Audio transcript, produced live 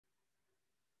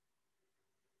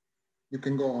You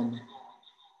can go on.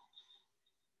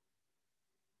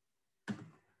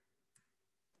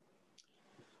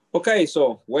 Okay,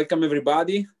 so welcome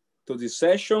everybody to this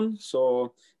session.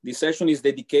 So this session is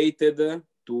dedicated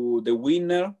to the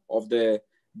winner of the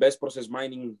Best Process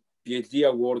Mining PhD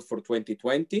Award for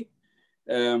 2020.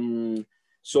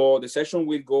 So the session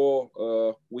will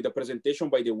go with a presentation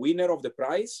by the winner of the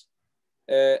prize.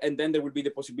 And then there will be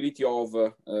the possibility of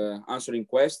answering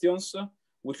questions,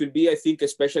 which will be, I think,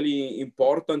 especially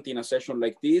important in a session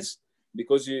like this,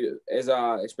 because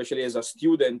especially as a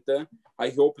student, I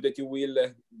hope that you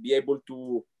will be able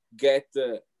to get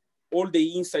all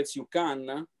the insights you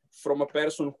can from a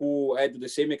person who had the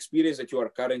same experience that you are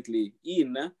currently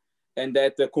in, and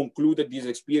that concluded this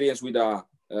experience with a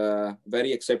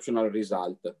very exceptional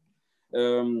result.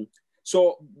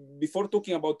 So before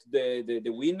talking about the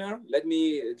winner, let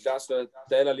me just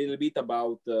tell a little bit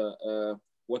about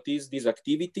what is this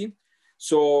activity.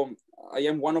 So I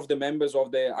am one of the members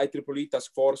of the IEEE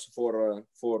task force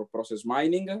for process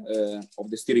mining, of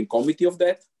the steering committee of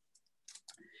that.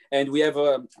 And we have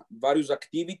various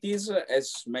activities.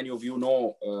 As many of you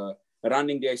know,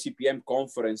 running the ICPM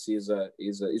conference is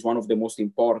one of the most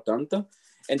important.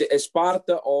 And as part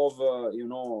of,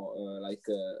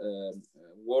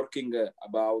 working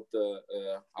about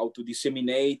how to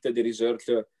disseminate the research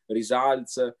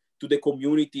results to the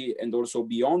community and also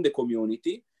beyond the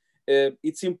community,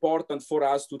 it's important for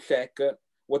us to check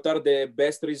what are the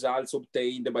best results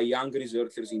obtained by young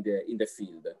researchers in the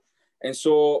field. And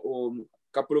so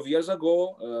a couple of years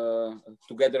ago,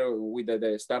 together with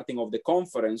the starting of the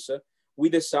conference, we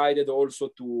decided also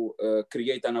to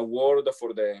create an award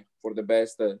for the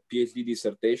best PhD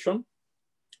dissertation.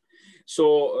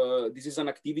 So this is an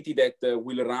activity that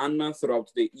will run throughout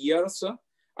the years.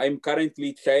 I'm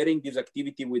currently chairing this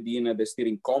activity within the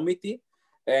steering committee.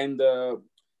 And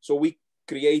so we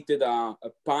created a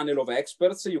panel of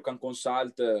experts. You can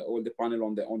consult all the panel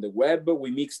on the web.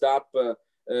 We mixed up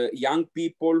young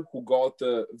people who got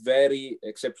very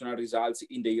exceptional results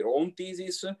in their own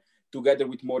thesis, together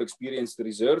with more experienced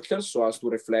researchers, so as to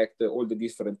reflect all the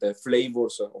different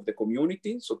flavors of the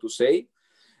community, so to say.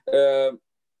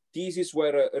 Theses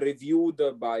were reviewed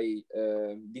by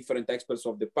different experts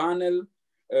of the panel.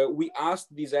 We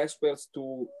asked these experts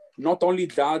to not only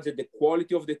judge the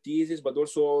quality of the thesis, but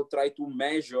also try to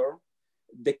measure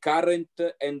the current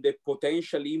and the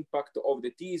potential impact of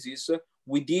the thesis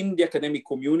within the academic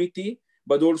community,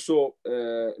 but also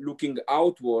looking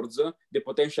outwards, the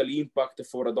potential impact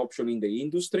for adoption in the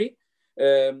industry.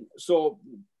 So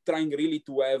trying really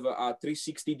to have a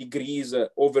 360 degrees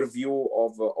overview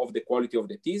of the quality of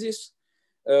the thesis.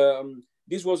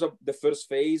 This was the first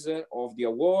phase of the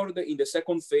award. In the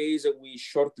second phase, we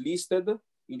shortlisted.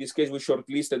 In this case, we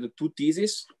shortlisted 2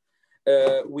 theses.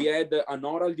 We had an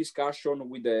oral discussion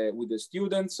with the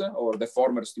students, or the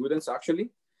former students actually.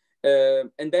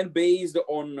 And then based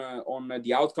on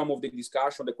the outcome of the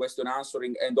discussion, the question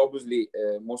answering, and obviously,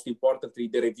 most importantly,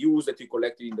 the reviews that we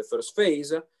collected in the first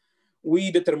phase,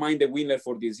 we determined the winner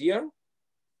for this year.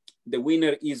 The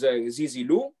winner is Zizi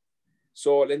Lu.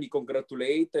 So let me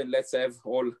congratulate, and let's have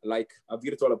all like a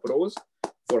virtual applause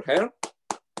for her.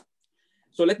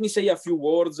 So let me say a few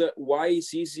words why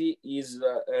Zizi is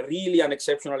really an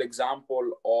exceptional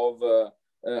example of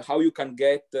how you can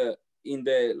get in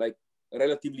the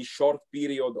relatively short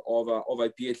period of a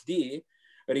PhD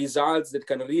results that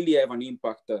can really have an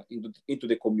impact into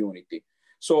the community.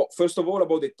 So first of all,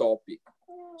 about the topic.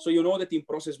 So you know that in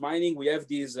process mining, we have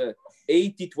this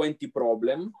 80-20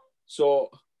 problem.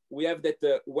 So we have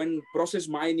that when process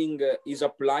mining is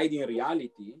applied in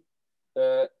reality,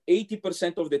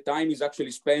 80% of the time is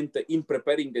actually spent in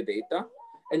preparing the data.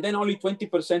 And then only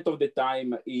 20% of the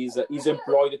time is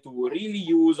employed to really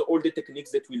use all the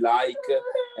techniques that we like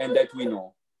and that we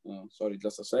know. Sorry,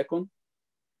 just a second.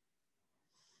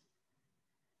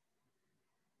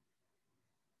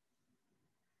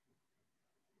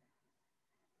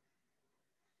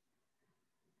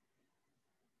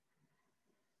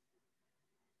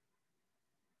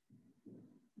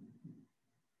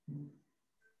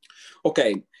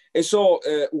 Okay, and so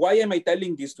why am I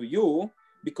telling this to you?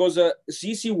 Because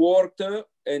Zizi worked,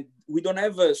 and we don't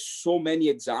have so many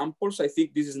examples. I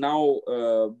think this is now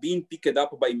being picked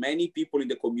up by many people in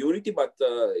the community, but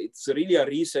it's really a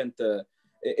recent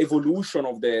evolution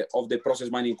of the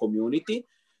process mining community.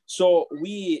 So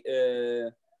we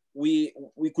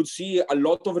could see a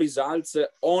lot of results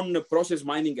on process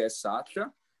mining as such,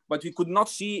 but we could not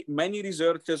see many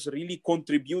researchers really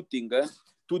contributing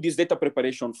to this data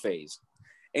preparation phase.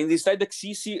 And instead,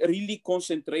 Zizi really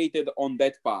concentrated on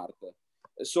that part.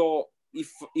 So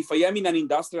if I am in an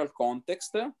industrial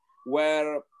context,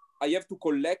 where I have to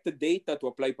collect the data to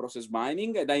apply process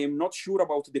mining, and I am not sure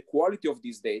about the quality of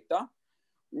this data.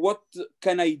 What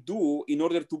can I do in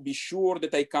order to be sure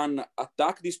that I can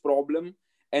attack this problem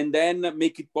and then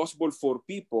make it possible for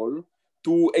people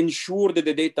to ensure that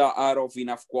the data are of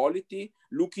enough quality,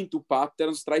 look into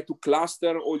patterns, try to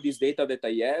cluster all this data that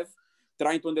I have,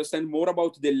 trying to understand more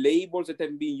about the labels that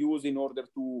have been used in order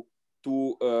to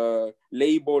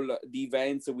label the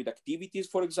events with activities,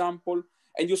 for example.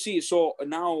 And you see, so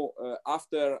now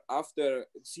after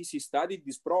Thesis studied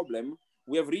this problem,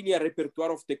 we have really a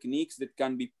repertoire of techniques that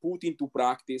can be put into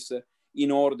practice in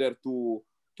order to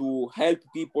help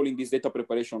people in this data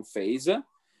preparation phase.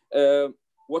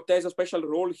 What has a special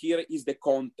role here is the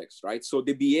context, right? So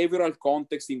the behavioral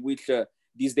context in which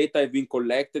this data have been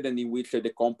collected and in which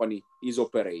the company is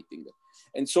operating.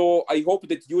 And so I hope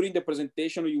that during the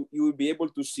presentation, you will be able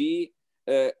to see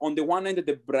on the one hand,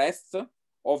 the breadth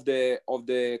of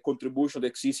the contribution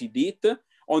that Xisi did.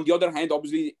 On the other hand,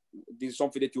 obviously, this is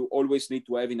something that you always need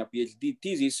to have in a PhD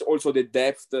thesis, also the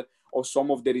depth of some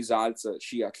of the results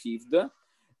she achieved.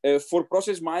 For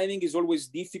process mining, it's always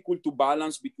difficult to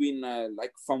balance between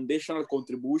like foundational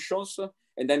contributions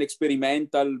and then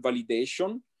experimental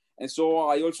validation. And so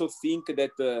I also think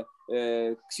that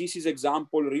Xisi's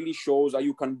example really shows how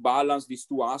you can balance these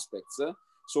two aspects.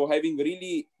 So having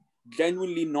really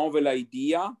genuinely novel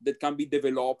idea that can be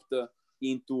developed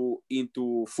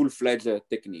into full-fledged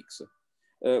techniques.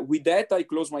 With that, I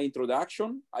close my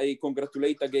introduction. I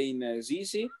congratulate again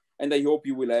Zizi, and I hope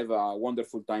you will have a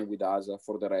wonderful time with us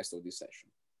for the rest of this session.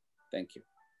 Thank you.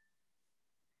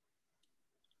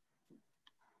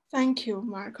 Thank you,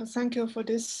 Marco. Thank you for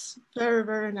this very,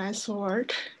 very nice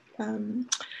work.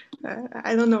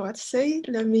 I don't know what to say.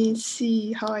 Let me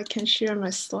see how I can share my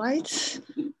slides.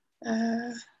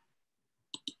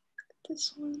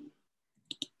 This one.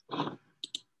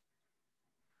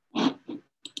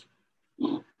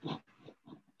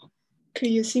 Can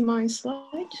you see my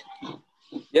slide?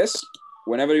 Yes,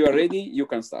 whenever you are ready, you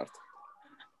can start.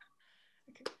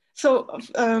 Okay. So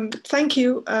thank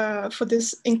you for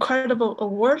this incredible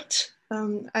award.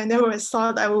 I never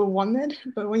thought I would win it,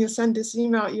 but when you sent this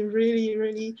email, it really,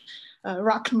 really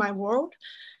rocked my world.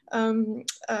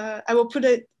 I will put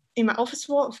it in my office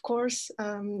wall, of course.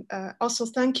 Also,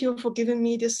 thank you for giving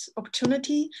me this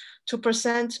opportunity to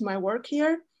present my work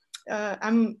here.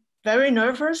 I'm very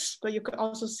nervous, but you could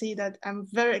also see that I'm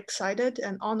very excited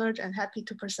and honored and happy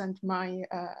to present my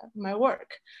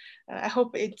work. I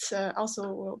hope it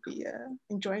also will be an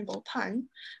enjoyable time.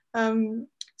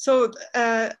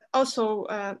 Also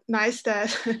nice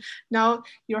that now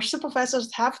your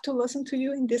supervisors have to listen to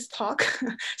you in this talk.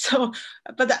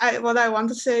 What I want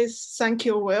to say is thank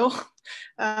you, Will.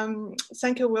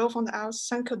 Thank you, Will from the house.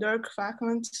 Thank you, Dirk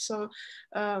Vakland. So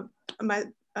my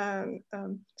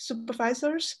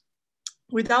supervisors.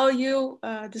 Without you,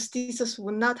 this thesis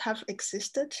would not have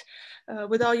existed.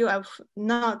 Without you, I've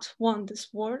not won this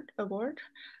award.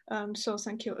 So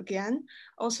thank you again.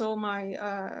 Also my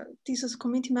thesis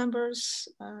committee members,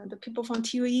 the people from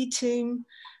TUE team,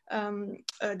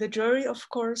 the jury, of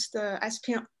course, the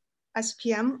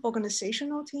SPM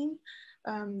organizational team,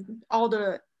 all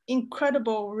the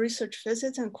incredible research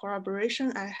visits and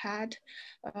collaboration I had,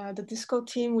 the DISCO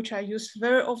team, which I use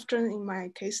very often in my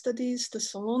case studies, the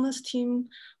Solonis team,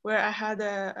 where I had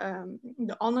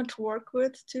the honor to work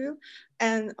with too.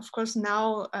 And of course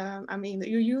now I'm in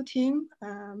the UU team,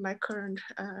 my current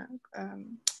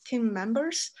team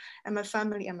members, and my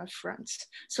family and my friends.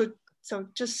 So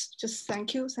just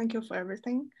thank you for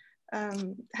everything.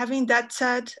 Having that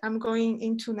said, I'm going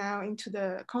into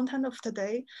the content of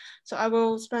today. So I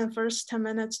will spend first 10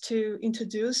 minutes to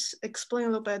explain a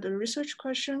little bit the research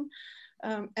question,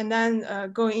 and then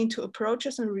going into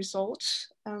approaches and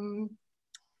results.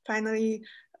 Finally,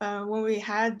 when we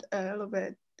had a little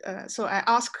bit, so I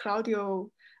asked Claudio,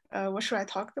 what should I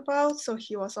talk about? So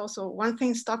he was also, one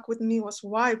thing stuck with me was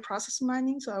why process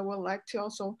mining. So I would like to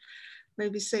also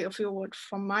maybe say a few words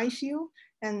from my view,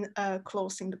 and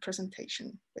closing the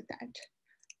presentation with that.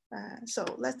 So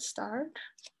let's start.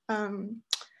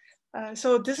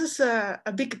 So this is a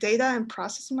big data and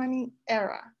process mining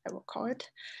era, I will call it.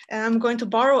 And I'm going to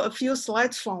borrow a few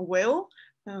slides from Will.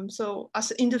 So as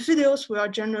individuals, we are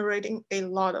generating a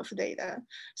lot of data.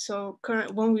 So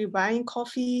when we're buying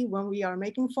coffee, when we are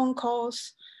making phone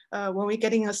calls, when we're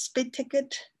getting a speed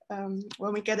ticket,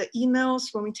 when we get the emails,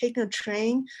 when we take a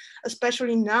train,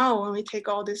 especially now when we take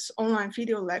all these online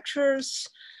video lectures,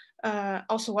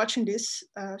 also watching this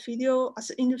video, as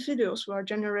individuals, we are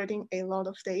generating a lot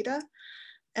of data.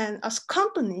 And as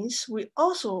companies, we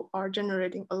also are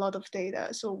generating a lot of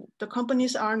data. So the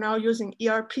companies are now using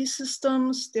ERP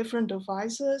systems, different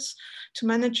devices to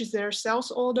manage their sales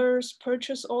orders,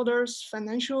 purchase orders,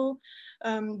 financial,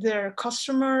 their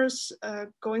customers,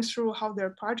 going through how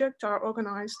their projects are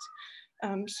organized.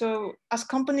 So as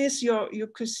companies, you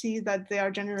could see that they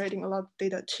are generating a lot of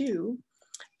data too.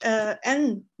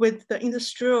 And with the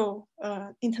industrial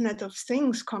Internet of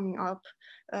Things coming up,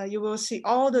 you will see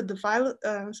all the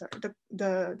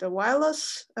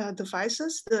wireless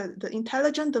devices, the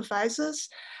intelligent devices,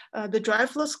 the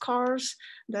driverless cars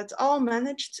that's all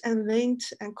managed and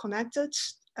linked and connected,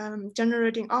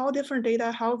 generating all different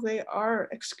data, how they are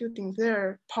executing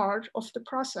their part of the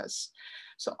process.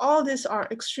 So all these are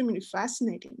extremely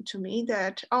fascinating to me,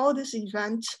 that all these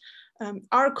events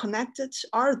are connected,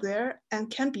 are there,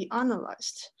 and can be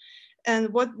analyzed.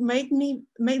 And what made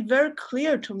very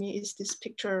clear to me is this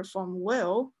picture from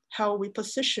Will, how we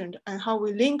positioned and how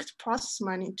we linked process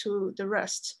mining to the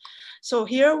rest. So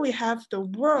here we have the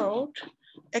world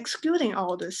executing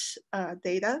all this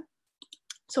data.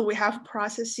 So we have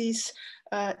processes,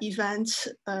 events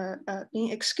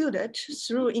being executed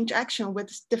through interaction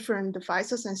with different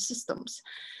devices and systems.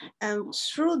 And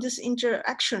through these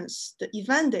interactions, the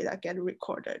event data get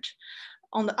recorded.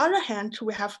 On the other hand,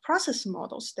 we have process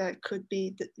models that could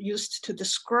be used to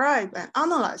describe and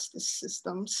analyze these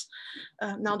systems.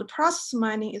 Now the process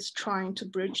mining is trying to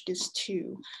bridge these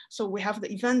two. So we have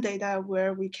the event data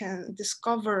where we can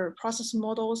discover process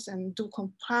models and do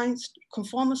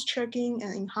conformance checking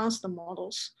and enhance the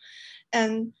models.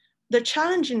 And the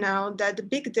challenge now that the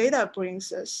big data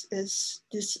brings us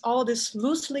is all this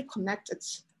loosely connected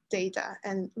data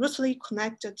and loosely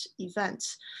connected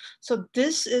events. So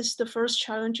this is the first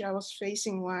challenge I was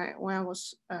facing when I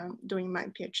was doing my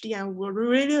PhD, and would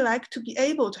really like to be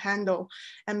able to handle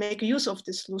and make use of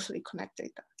this loosely connected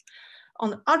data. On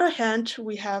the other hand,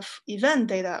 we have event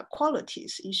data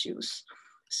qualities issues.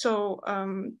 So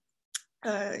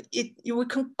we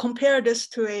can compare this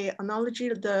to an analogy.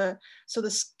 So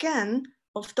the scan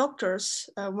of doctors,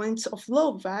 when it's of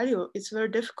low value, it's very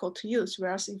difficult to use.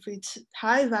 Whereas if it's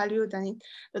high value, then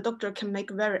the doctor can make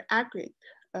very accurate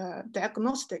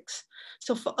diagnostics.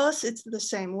 So for us, it's the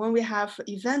same. When we have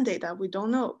event data, we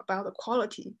don't know about the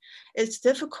quality. It's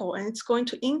difficult and it's going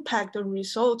to impact the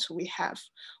results we have.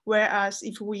 Whereas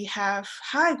if we have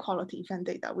high quality event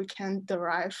data, we can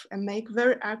derive and make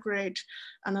very accurate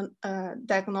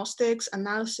diagnostics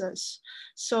analysis.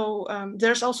 So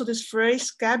there's also this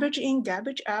phrase, garbage in,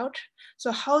 garbage out.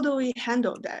 So how do we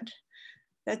handle that?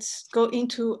 Let's go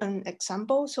into an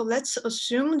example. So let's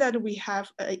assume that we have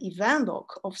an event log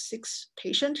of 6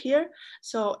 patients here.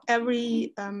 So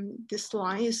every, this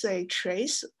line is a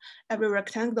trace, every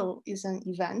rectangle is an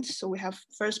event. So we have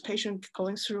first patient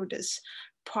going through this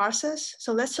process.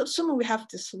 So let's assume we have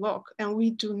this log and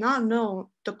we do not know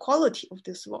the quality of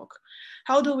this log.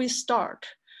 How do we start?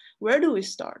 Where do we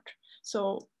start?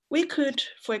 So we could,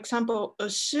 for example,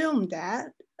 assume that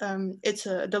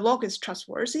the log is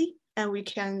trustworthy, and we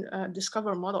can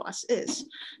discover a model as is.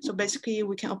 So basically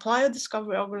we can apply a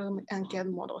discovery algorithm and get a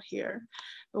model here.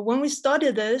 But when we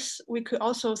studied this, we could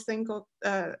also think of,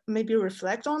 maybe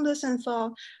reflect on this and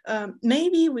thought,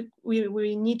 maybe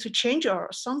we need to change our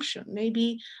assumption.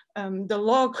 Maybe the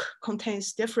log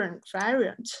contains different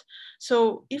variants.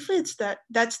 So if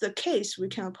that's the case, we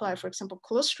can apply, for example,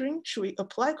 clustering. Should we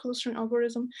apply clustering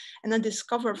algorithm and then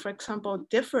discover, for example,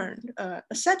 different, a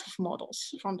set of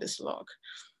models from this log?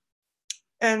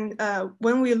 And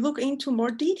when we look into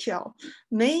more detail,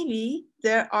 maybe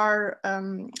there are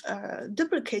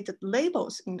duplicated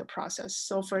labels in the process.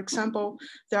 So for example,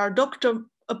 there are doctor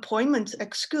appointments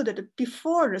executed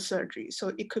before the surgery.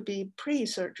 So it could be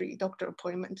pre-surgery doctor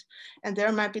appointment. And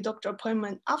there might be doctor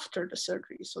appointment after the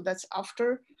surgery. So that's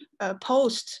after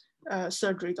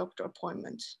post-surgery doctor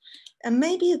appointment. And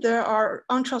maybe there are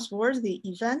untrustworthy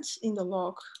events in the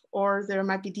log, or there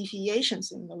might be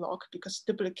deviations in the log because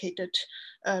duplicated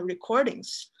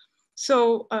recordings.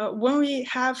 So when we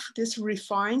have this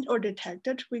refined or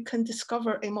detected, we can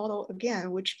discover a model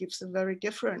again, which gives a very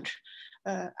different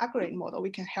accurate model. We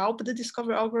can help the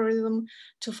discovery algorithm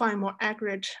to find more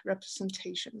accurate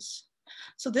representations.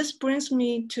 So this brings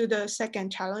me to the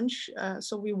second challenge.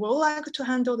 So we would like to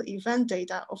handle the event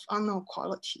data of unknown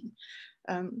quality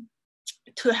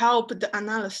to help the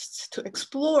analysts to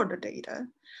explore the data.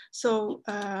 So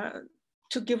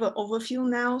to give an overview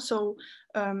now, so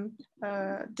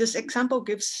this example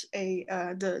gives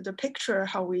the picture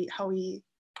how we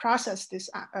process this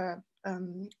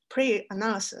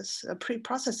pre-analysis,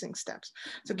 pre-processing steps.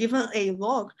 So given a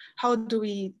log, how do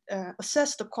we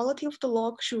assess the quality of the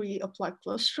log? Should we apply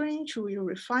clustering? Should we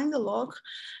refine the log?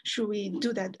 Should we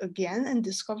do that again and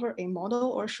discover a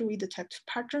model, or should we detect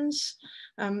patterns?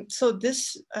 So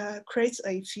this creates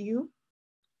a few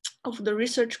of the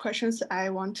research questions I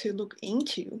want to look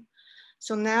into.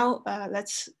 So now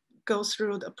let's go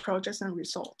through the projects and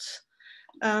results.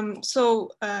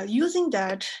 Using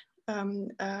that,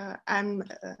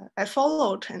 I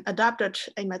followed and adapted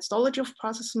a methodology of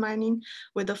process mining.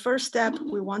 With the first step,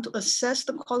 we want to assess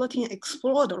the quality and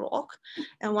explore the log.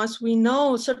 And once we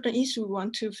know certain issues we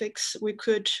want to fix, we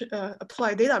could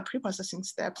apply data pre-processing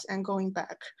steps and going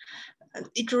back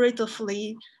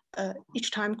iteratively,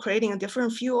 each time creating a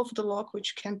different view of the log,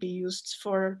 which can be used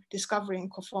for discovering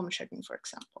conformity checking, for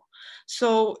example.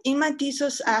 So in my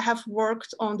thesis, I have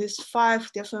worked on these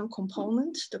 5 different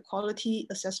components: the quality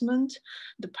assessment,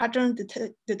 the pattern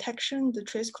detection, the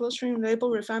trace clustering,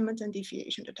 label refinement, and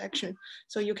deviation detection.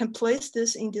 So you can place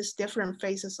this in these different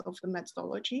phases of the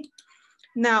methodology.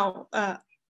 Now,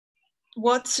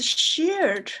 what's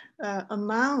shared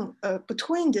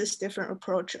between these different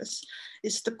approaches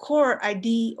is the core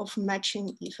idea of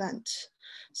matching event.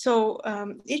 So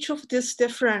each of these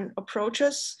different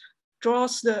approaches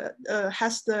has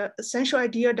the essential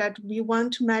idea that we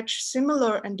want to match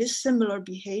similar and dissimilar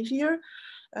behavior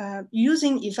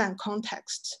using event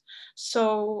context.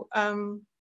 So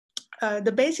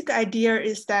the basic idea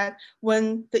is that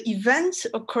when the event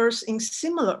occurs in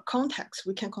similar contexts,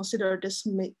 we can consider this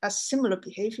as similar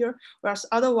behavior, whereas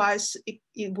otherwise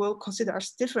it will consider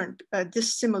as different,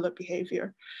 dissimilar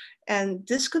behavior. And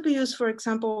this could be used, for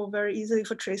example, very easily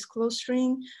for trace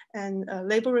clustering and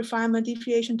label refinement,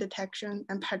 deviation detection,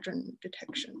 and pattern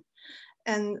detection.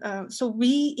 And so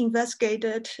we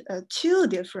investigated 2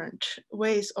 different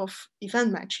ways of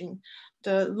event matching: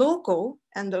 the local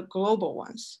and the global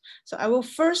ones. So I will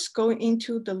first go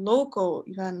into the local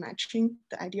event matching,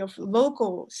 the idea of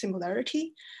local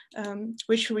similarity,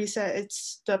 which we said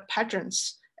it's the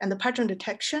patterns and the pattern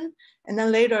detection, and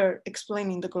then later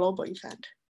explaining the global event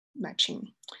matching.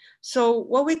 So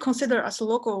what we consider as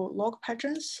local log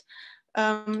patterns,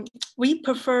 we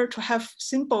prefer to have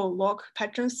simple log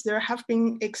patterns. There have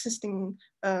been existing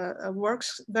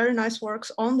very nice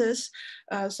works on this.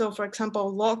 So for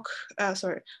example,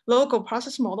 local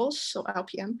process models, so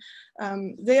LPM,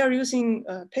 they are using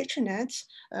PagerNet.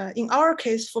 In our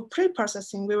case, for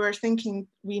pre-processing, we were thinking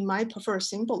we might prefer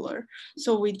simpler.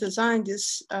 So we designed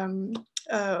this,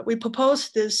 we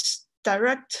proposed this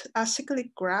direct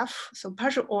acyclic graph, so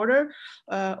partial order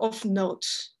of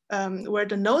nodes. Where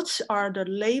the nodes are the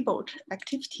labeled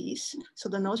activities. So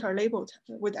the nodes are labeled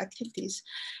with activities,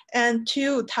 and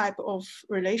 2 type of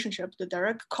relationship, the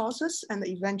direct causes and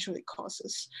the eventually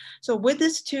causes. So with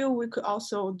these 2, we could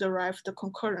also derive the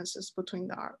concurrences between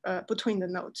the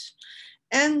nodes.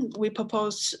 And we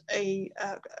propose a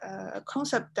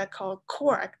concept that called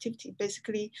core activity.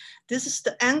 Basically, this is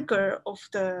the anchor of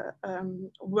the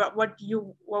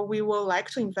what we will like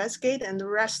to investigate, and the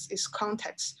rest is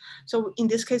context. So in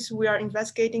this case, we are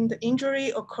investigating the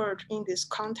injury occurred in this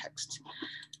context.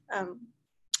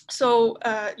 So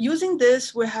using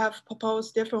this, we have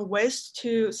proposed different ways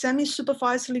to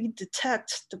semi-supervisory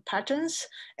detect the patterns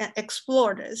and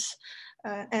explore this.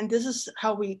 And this is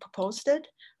how we proposed it.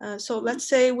 So let's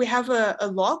say we have a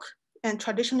log, and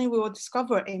traditionally we will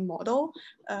discover a model,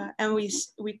 and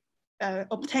we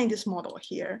obtain this model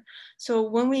here. So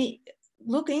when we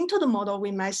look into the model,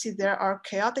 we might see there are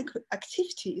chaotic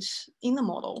activities in the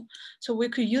model. So we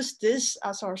could use this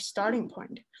as our starting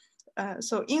point.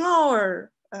 So in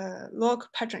our log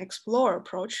pattern explorer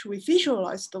approach, we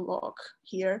visualize the log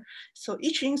here. So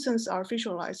each instance are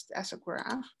visualized as a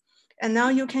graph. And now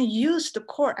you can use the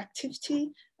core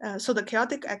activity. So the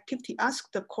chaotic activity asks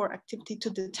the core activity to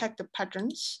detect the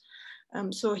patterns.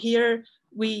 So here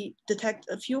we detect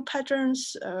a few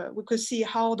patterns. We could see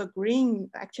how the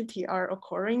green activity are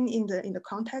occurring in the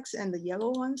context, and the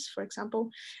yellow ones, for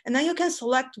example. And then you can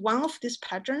select one of these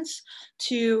patterns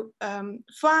to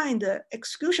find the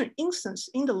execution instance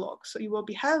in the log. So it will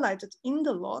be highlighted in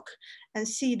the log and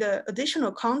see the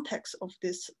additional context of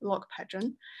this log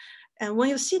pattern. And when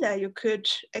you see that, you could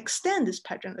extend this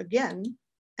pattern again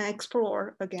and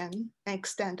explore again and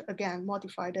extend again,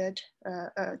 modify it,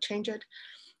 change it.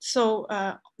 So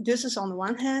this is on the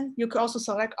one hand. You could also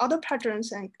select other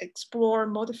patterns and explore,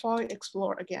 modify,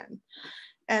 explore again.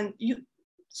 And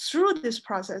through this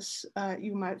process,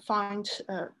 you might find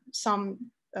some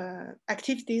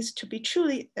activities to be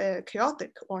truly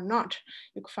chaotic or not.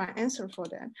 You could find answer for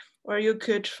that. Or you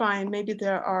could find maybe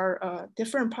there are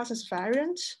different process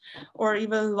variants or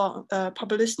even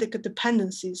probabilistic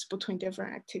dependencies between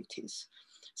different activities.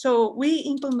 So we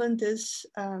implement this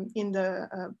in the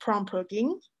prompt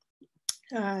plugin.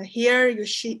 Here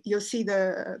you'll see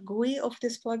the GUI of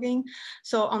this plugin.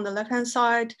 So on the left-hand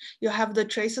side, you have the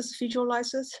traces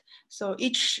visualizers. So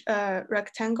each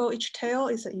rectangle, each tail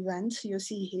is an event. You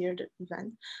see here the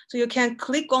event. So you can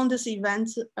click on this event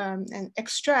and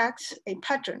extract a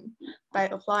pattern by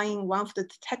applying one of the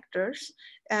detectors,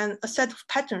 and a set of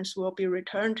patterns will be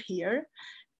returned here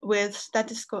with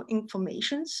statistical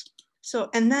informations.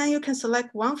 So, and then you can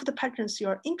select one of the patterns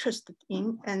you're interested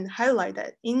in and highlight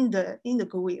that in the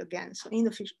GUI again, so in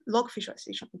the log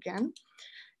visualization again.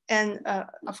 And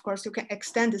of course, you can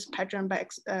extend this pattern by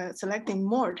selecting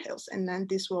more tails, and then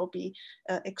this will be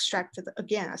extracted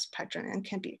again as pattern and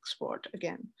can be explored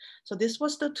again. So this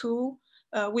was the tool.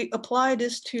 We apply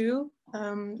this tool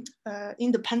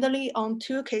independently on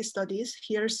 2 case studies.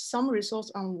 Here's some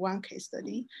results on 1 case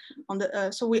study. On the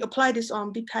so we apply this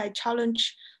on BPI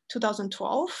Challenge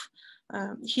 2012.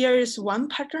 Here is one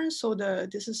pattern. So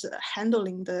this is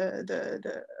handling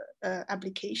the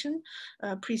application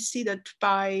preceded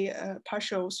by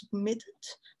partial submitted.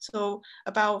 So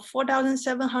about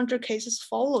 4,700 cases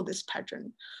follow this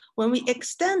pattern. When we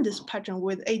extend this pattern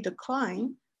with a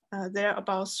decline, there are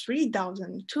about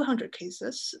 3,200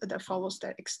 cases that follows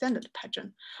that extended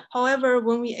pattern. However,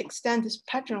 when we extend this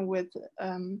pattern with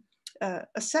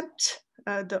accept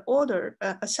the order,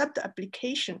 accept the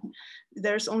application,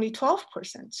 there's only 12%.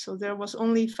 So there was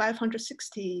only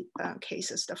 560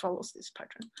 cases that follows this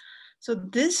pattern. So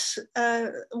this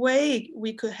way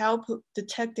we could help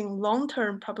detecting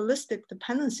long-term probabilistic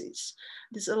dependencies.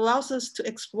 This allows us to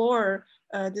explore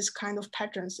this kind of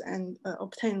patterns and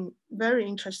obtain very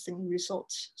interesting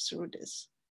results through this.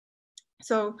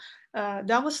 So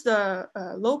that was the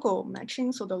local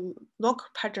matching, so the log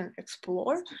pattern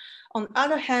explorer. On the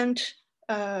other hand,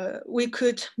 we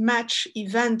could match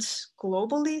events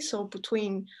globally. So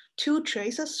between 2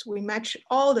 traces, we match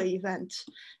all the events.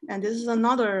 And this is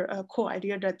another cool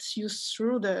idea that's used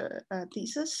through the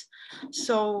thesis.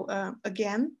 So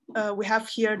again, we have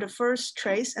here the first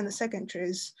trace and the second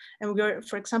trace. And we're,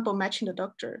 for example, matching the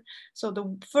doctor. So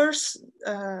the first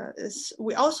is,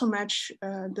 we also match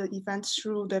the events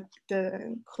through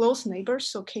the close neighbors,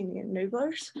 so k-near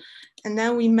neighbors. And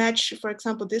then we match, for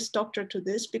example, this doctor to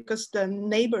this because the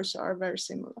neighbors are very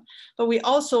similar. But we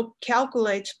also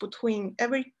calculate between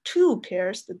every 2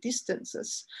 pairs the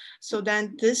distances. So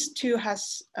then this 2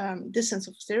 has distance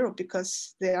of 0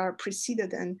 because they are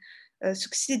preceded and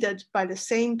succeeded by the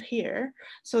same pair.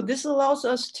 So this allows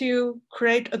us to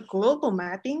create a global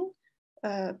mapping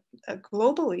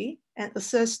globally and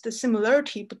assess the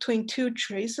similarity between 2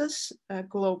 traces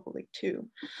globally too.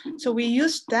 So we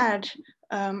use that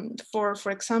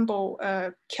for example,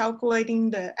 calculating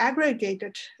the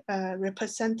aggregated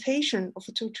representation of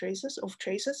 2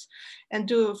 traces and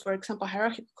do, for example,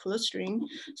 hierarchical clustering.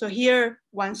 So here,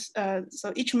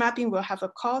 so each mapping will have a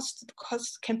cost. The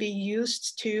cost can be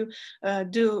used to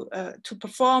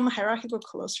perform hierarchical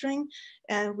clustering.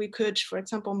 And we could, for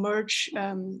example, merge,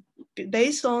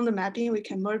 based on the mapping, we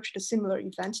can merge the similar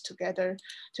events together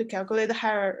to calculate the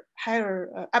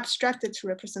higher abstracted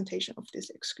representation of this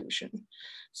exclusion.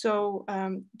 So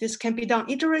this can be done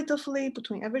iteratively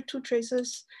between every 2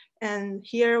 traces. And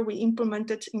here we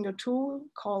implemented in the tool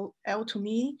called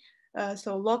L2Me,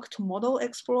 so log to model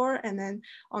explorer. And then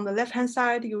on the left-hand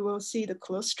side, you will see the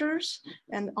clusters.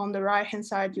 And on the right-hand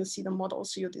side, you'll see the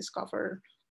models you discover.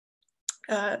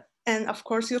 And of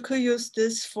course, you could use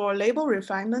this for label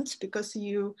refinement because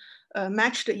you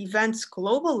match the events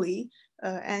globally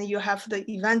and you have the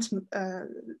event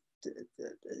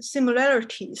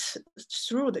similarities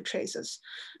through the traces.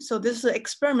 So this is an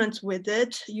experiment with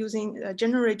it using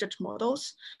generated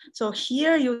models. So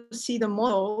here you see the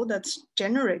model that's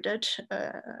generated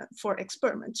for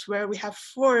experiments where we have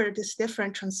 4 these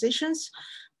different transitions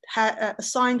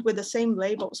assigned with the same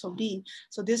label, so B.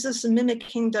 So this is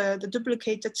mimicking the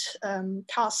duplicated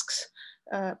tasks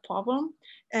problem.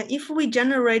 And if we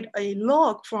generate a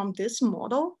log from this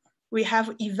model, we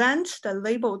have events that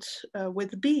labeled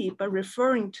with B, but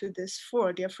referring to these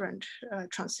 4 different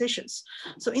transitions.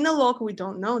 So in a log, we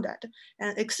don't know that.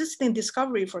 And existing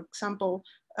discovery, for example,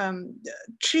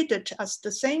 treat it as the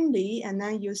samely, and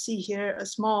then you see here a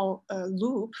small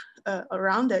loop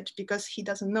around it because he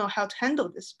doesn't know how to handle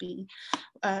this B.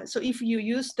 So if you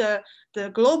use the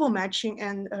global matching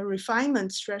and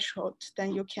refinement threshold,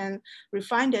 then you can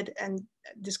refine it and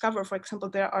discover, for example,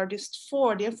 there are these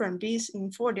 4 different B's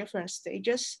in 4 different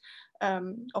stages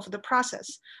of the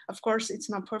process. Of course, it's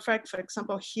not perfect. For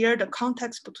example, here, the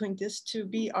context between these 2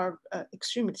 B are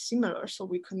extremely similar, so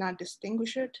we could not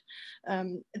distinguish it.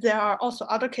 There are also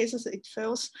other cases it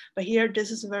fails, but here,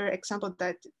 this is a very example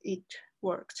that it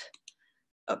worked.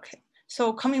 Okay,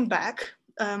 so coming back,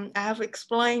 I have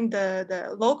explained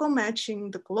the local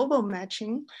matching, the global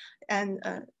matching, and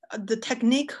the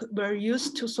technique were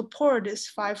used to support these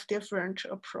 5 different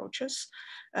approaches,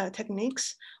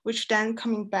 techniques, which then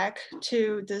coming back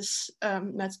to this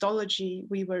methodology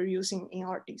we were using in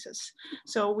our thesis.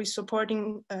 So we're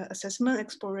supporting assessment,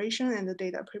 exploration, and the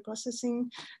data preprocessing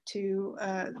to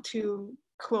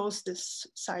close this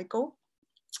cycle.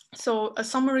 So a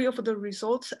summary of the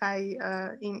results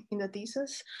in the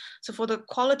thesis. So for the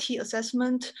quality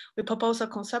assessment, we propose a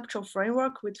conceptual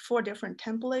framework with 4 different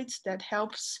templates that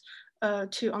helps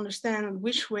to understand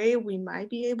which way we might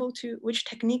be able to, which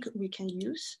technique we can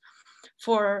use.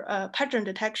 For pattern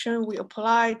detection, we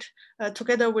applied,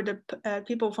 together with the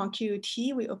people from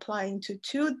QUT, we applied into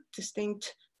 2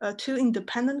 distinct, 2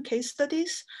 independent case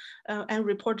studies and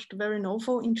reported very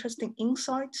novel, interesting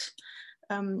insights.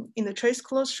 In the trace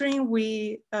clustering,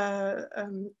 we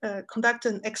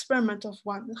conducted an experiment of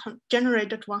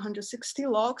generated 160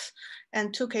 logs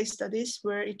and 2 case studies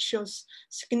where it shows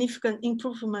significant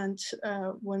improvement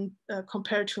when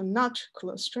compared to not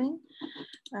clustering.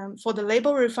 For the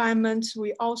label refinement,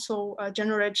 we also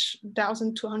generate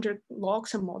 1,200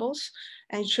 logs and models,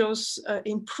 and it shows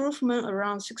improvement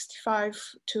around 65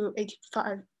 to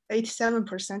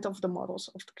 87% of the models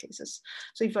of the cases.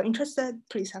 So if you're interested,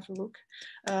 please have a look.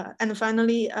 And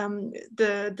finally,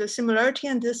 the similarity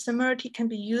and dissimilarity can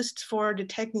be used for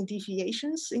detecting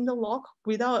deviations in the log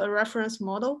without a reference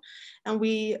model. And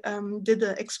we did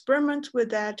an experiment with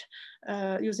that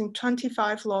using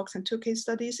 25 logs and 2 case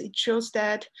studies. It shows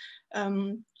that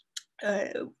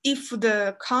if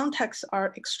the contexts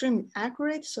are extremely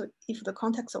accurate, so if the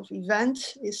context of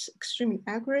event is extremely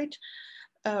accurate,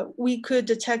 we could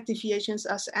detect deviations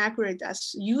as accurate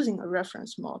as using a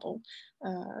reference model.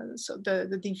 So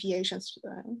the deviations,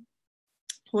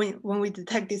 when we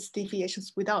detect these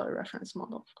deviations without a reference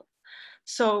model, of course.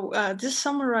 So this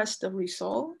summarized the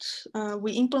results.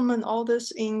 We implement all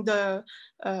this in the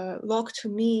log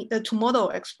to model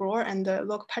explorer and the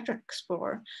log pattern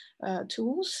explorer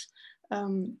tools.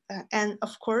 And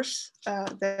of course,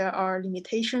 there are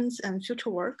limitations and future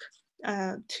work.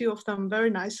 2 of them very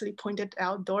nicely pointed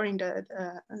out during the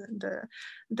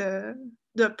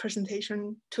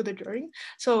presentation to the jury.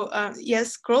 So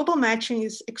yes, global matching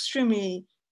is extremely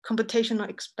computational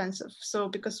expensive. So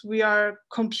because we are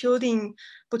computing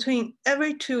between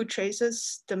every 2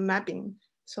 traces, the mapping,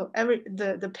 so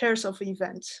the pairs of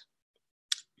events.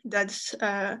 That's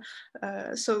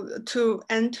so to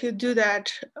do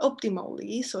that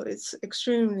optimally. So it's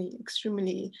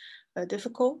extremely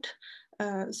difficult.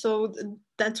 So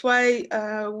that's why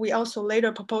we also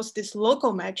later proposed this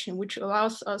local matching, which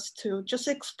allows us to just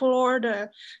explore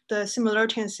the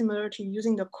similarity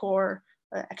using the core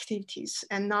activities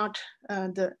and not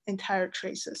the entire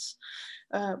traces.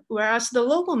 Whereas the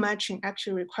local matching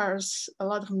actually requires a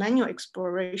lot of manual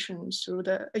exploration through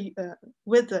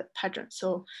with the pattern.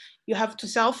 So you have to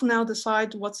now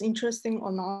decide what's interesting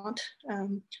or not.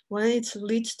 When it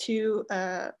leads to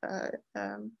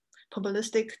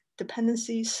probabilistic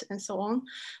dependencies and so on.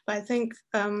 But I think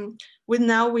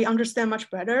now we understand much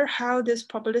better how this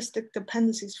probabilistic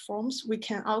dependencies forms, we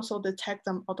can also detect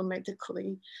them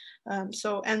automatically.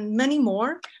 And many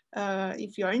more.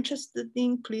 If you're interested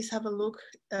in, please have a look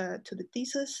to the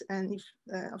thesis. And if,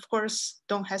 of course,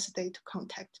 don't hesitate to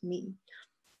contact me.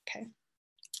 Okay.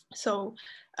 So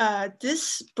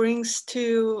this brings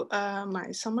to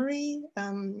my summary.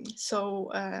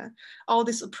 All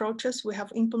these approaches we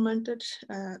have implemented,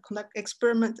 conduct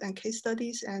experiments and case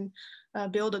studies, and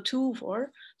build a tool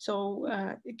for. So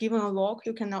given a log,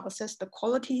 you can now assess the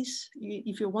qualities.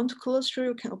 If you want to cluster,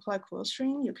 you can apply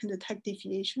clustering. You can detect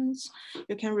deviations.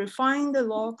 You can refine the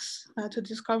logs to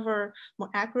discover more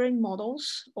accurate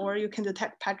models, or you can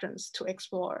detect patterns to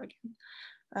explore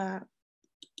again.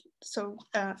 So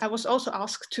I was also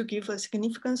asked to give a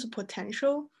significance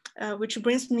potential which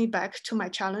brings me back to my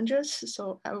challenges.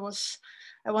 So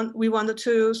we wanted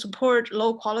to support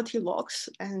low quality logs,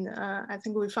 and I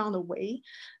think we found a way.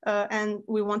 And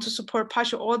we want to support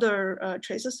partial order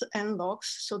traces and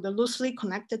logs, so the loosely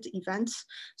connected events.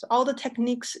 So all the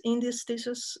techniques in this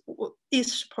thesis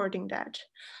is supporting that.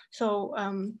 So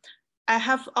I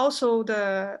have also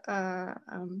the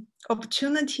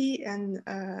opportunity and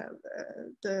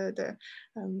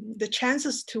the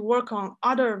chances to work on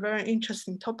other very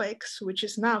interesting topics, which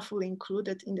is not fully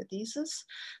included in the thesis.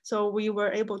 So we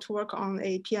were able to work on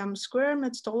a PM square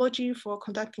methodology for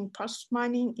conducting process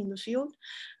mining in the field.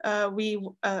 I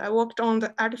worked on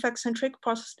the artifact-centric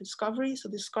process discovery, so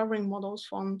discovering models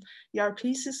from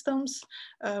ERP systems.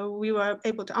 We were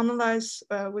able to analyze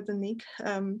with the NIC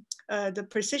the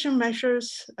precision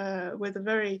measures with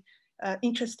very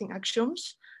interesting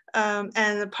axioms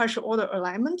and partial order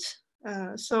alignment.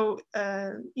 So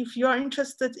if you are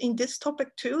interested in this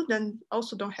topic too, then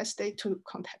also don't hesitate to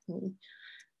contact me.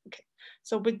 Okay,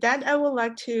 so with that, I would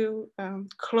like to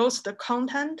close the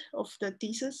content of the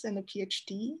thesis and the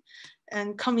PhD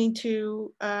and coming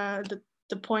to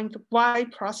the point of why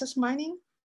process mining.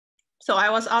 So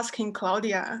I was asking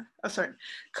Claudio,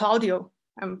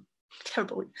 I'm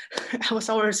terrible. I was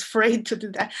always afraid to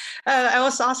do that. I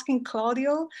was asking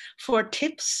Claudio for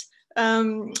tips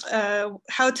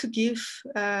how to give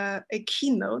a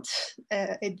keynote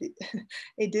at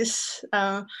this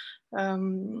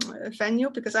venue,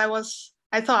 because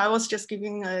I thought I was just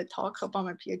giving a talk about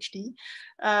my PhD.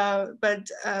 But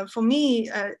for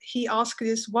me, he asked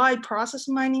this why process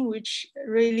mining, which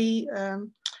really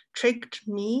tricked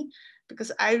me,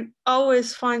 because I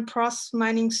always find process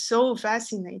mining so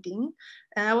fascinating.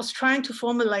 And I was trying to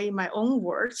formulate my own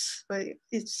words, but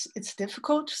it's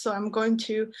difficult. So I'm going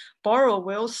to borrow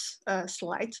Will's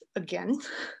slide again.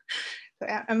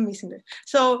 I'm missing it.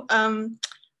 So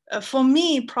for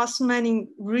me, process mining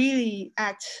really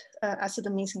acts as the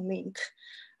missing link.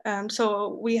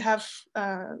 So we have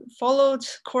followed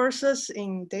courses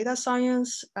in data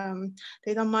science,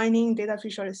 data mining, data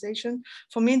visualization.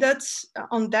 For me, that's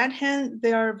on that hand,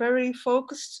 they are very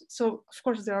focused. So of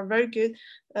course, they are very good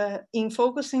in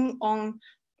focusing on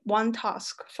one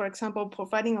task. For example,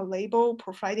 providing a label,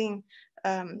 providing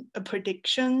a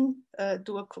prediction,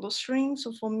 do a clustering.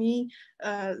 So for me,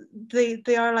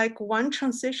 they are like one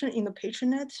transition in the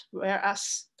PagerNet,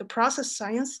 whereas the process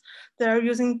science, they are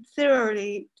using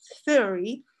theory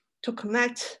to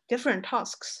connect different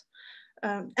tasks.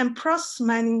 And process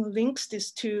mining links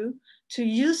these two to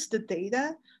use the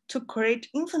data to create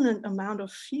infinite amount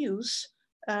of views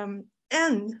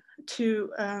and to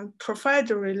provide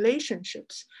the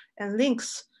relationships and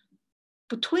links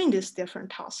between these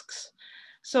different tasks.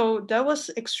 So that was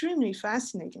extremely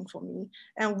fascinating for me.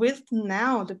 And with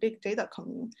now the big data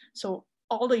coming, so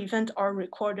all the events are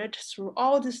recorded through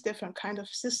all these different kind of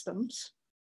systems,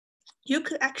 you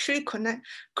could actually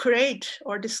create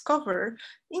or discover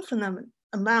infinite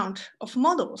amount of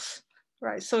models,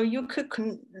 right? So you could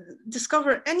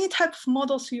discover any type of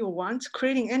models you want,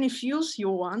 creating any views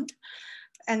you want,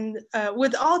 and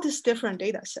with all these different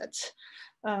data sets.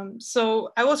 So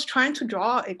I was trying to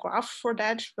draw a graph for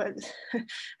that, but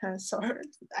sorry,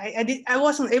 I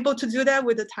wasn't able to do that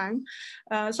with the time.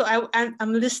 So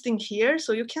I'm listing here,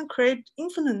 so you can create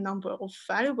infinite number of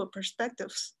valuable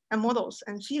perspectives and models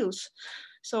and views.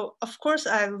 So of course,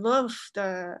 I love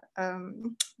the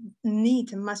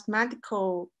neat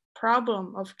mathematical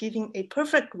problem of giving a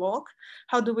perfect log.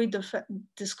 How do we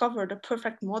discover the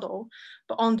perfect model?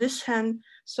 But on this hand,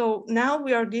 so now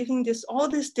we are giving all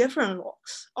these different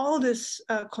logs, all these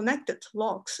connected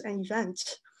logs and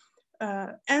events.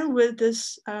 And with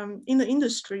this in the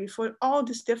industry for all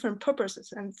these different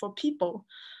purposes and for people.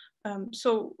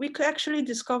 So we could actually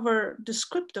discover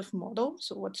descriptive model.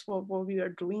 So what's what we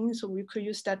are doing. So we could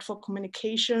use that for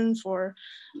communication, for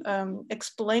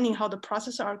explaining how the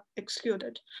processes are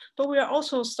executed. But we are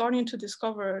also starting to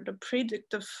discover the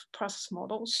predictive process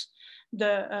models,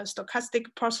 the stochastic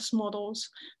process models,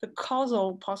 the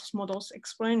causal process models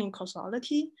explaining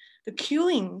causality, the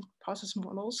queuing process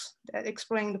models that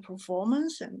explain the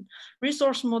performance, and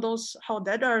resource models, how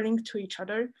that are linked to each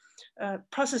other,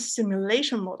 process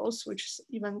simulation models, which is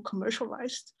even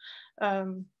commercialized.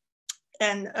 So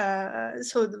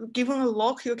given a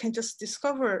log, you can just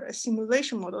discover a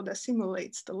simulation model that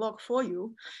simulates the log for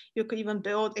you. You could even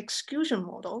build execution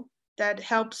model that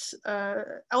helps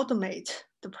automate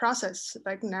the process,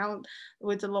 like now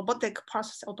with the robotic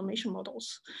process automation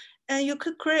models. And you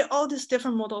could create all these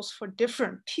different models for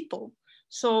different people.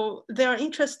 So they're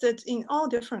interested in all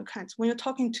different kinds. When you're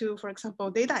talking to, for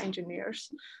example, data engineers,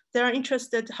 they're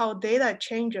interested how data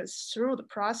changes through the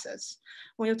process.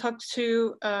 When you talk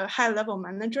to high-level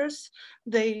managers,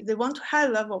 they want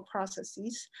high-level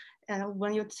processes. And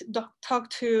when you talk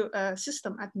to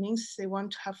system admins, they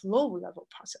want to have low-level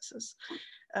processes.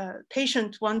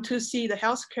 Patients want to see the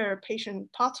healthcare patient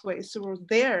pathway through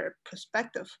their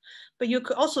perspective, but you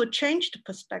could also change the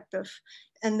perspective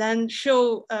and then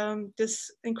show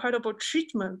this incredible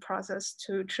treatment process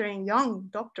to train young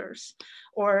doctors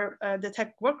or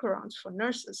detect workarounds for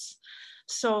nurses.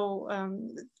 So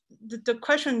the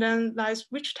question then lies,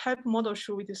 which type of model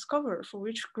should we discover for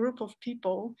which group of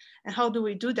people, and how do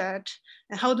we do that?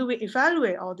 And how do we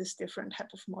evaluate all these different type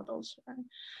of models, right?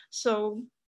 So,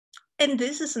 and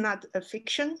this is not a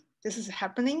fiction, this is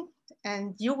happening.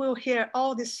 And you will hear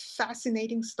all these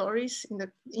fascinating stories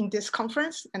in this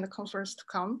conference and the conference to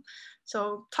come.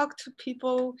 So talk to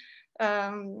people,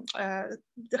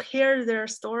 hear their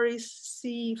stories,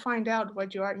 find out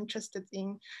what you are interested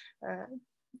in.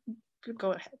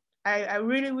 Go ahead. I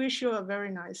really wish you a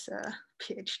very nice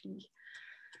PhD.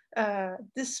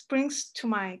 This brings to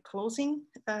my closing.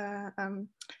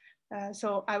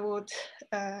 So I would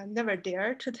never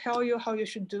dare to tell you how you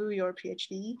should do your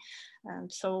PhD.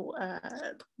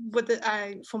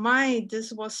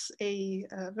 This was a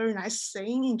very nice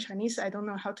saying in Chinese. I don't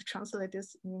know how to translate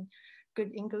this in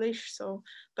good English. So,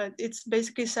 but it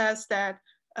basically says that,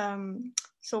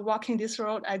 so walking this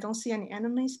road, I don't see any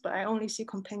enemies, but I only see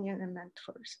companions and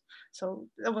mentors. So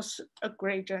that was a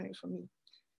great journey for me.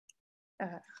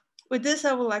 With this,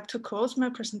 I would like to close my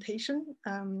presentation.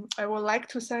 I would like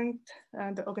to thank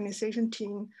the organization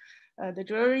team, the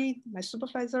jury, my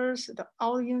supervisors, the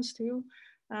audience too.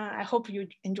 I hope you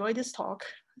enjoy this talk.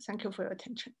 Thank you for your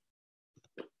attention.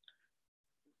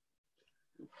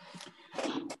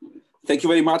 Thank you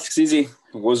very much, Xisi.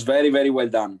 It was very, very well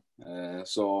done.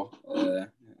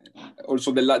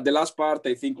 Also the last part,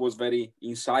 I think, was very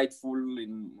insightful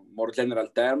in more general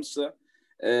terms.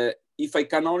 If I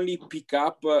can only pick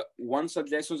up one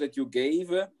suggestion that you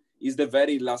gave is the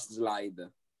very last slide.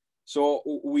 So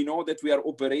we know that we are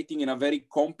operating in a very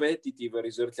competitive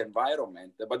research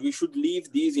environment, but we should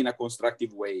leave this in a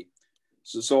constructive way.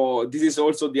 So this is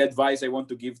also the advice I want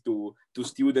to give to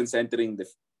students entering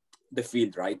the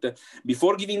field, right?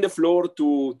 Before giving the floor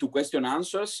to question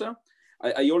answers,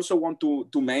 I also want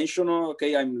to mention,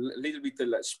 okay, I'm a little bit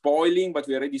spoiling, but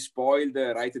we already spoiled,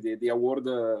 right, the award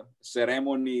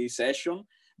ceremony session,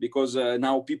 because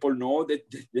now people know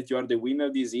that you are the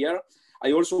winner this year.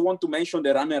 I also want to mention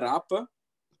the runner-up,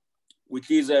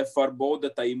 which is Farbod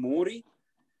Taimuri.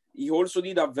 He also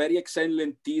did a very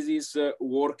excellent thesis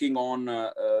working on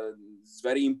this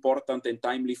very important and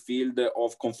timely field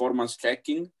of conformance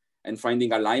checking and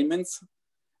finding alignments.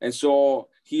 And so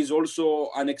he's also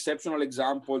an exceptional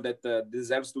example that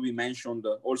deserves to be mentioned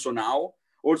also now.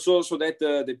 Also, so that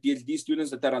the PhD students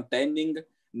that are attending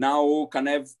now can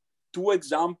have two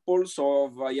examples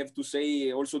of, I have to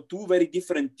say, also two very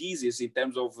different theses in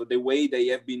terms of the way they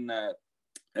have been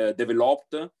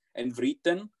developed and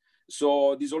written.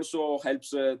 So this also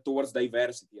helps towards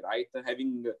diversity, right?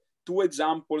 Having two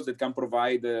examples that can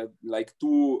provide like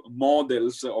two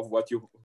models of what you